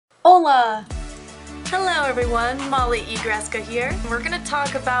canola! Hello everyone, Molly Egreska here. We're gonna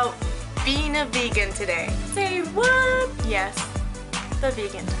talk about being a vegan today. Say what? Yes, the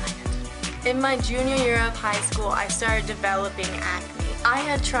vegan diet. In my junior year of high school, I started developing acne. I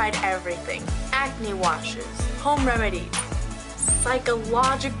had tried everything. Acne washes, home remedies,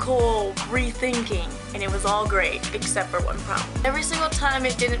 psychological rethinking, and it was all great except for one problem. Every single time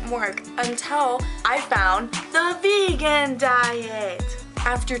it didn't work until I found the vegan diet.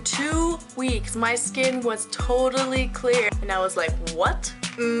 After 2 weeks, my skin was totally clear and I was like, what?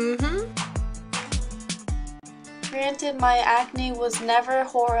 Granted, my acne was never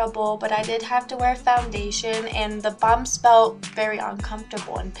horrible, but I did have to wear foundation and the bumps felt very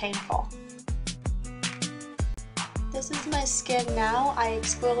uncomfortable and painful. This is my skin now. I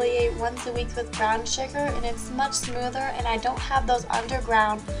exfoliate once a week with brown sugar and it's much smoother and I don't have those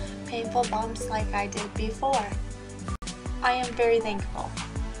underground painful bumps like I did before. I am very thankful.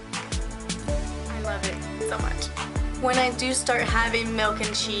 I love it so much. When I do start having milk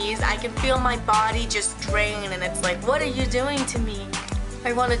and cheese, I can feel my body just drain and it's like, what are you doing to me?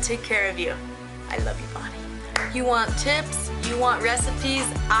 I want to take care of you. I love you, body. You want tips? You want recipes?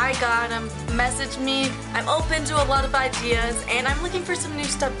 I got them. Message me. I'm open to a lot of ideas and I'm looking for some new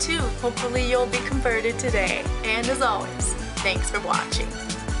stuff too. Hopefully you'll be converted today. And as always, thanks for watching.